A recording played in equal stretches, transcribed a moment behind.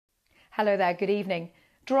Hello there, good evening.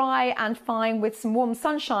 Dry and fine with some warm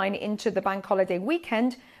sunshine into the bank holiday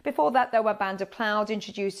weekend. Before that, though, a band of cloud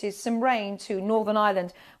introduces some rain to Northern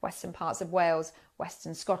Ireland, western parts of Wales,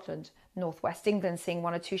 western Scotland, northwest England, seeing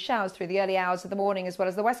one or two showers through the early hours of the morning, as well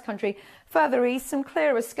as the West Country. Further east, some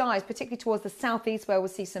clearer skies, particularly towards the southeast, where we'll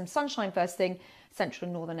see some sunshine first thing, central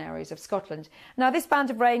and northern areas of Scotland. Now, this band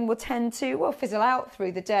of rain will tend to, fizzle out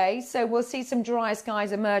through the day, so we'll see some dry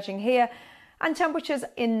skies emerging here, and temperatures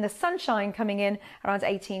in the sunshine coming in around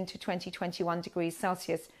 18 to 21 degrees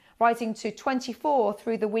Celsius, rising to 24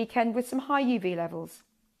 through the weekend with some high UV levels.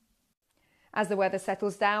 As the weather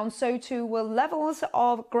settles down, so too will levels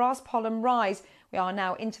of grass pollen rise. We are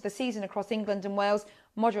now into the season across England and Wales.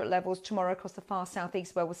 Moderate levels tomorrow across the far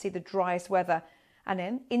southeast, where we'll see the driest weather. And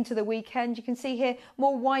then into the weekend, you can see here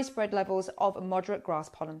more widespread levels of moderate grass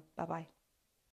pollen. Bye-bye.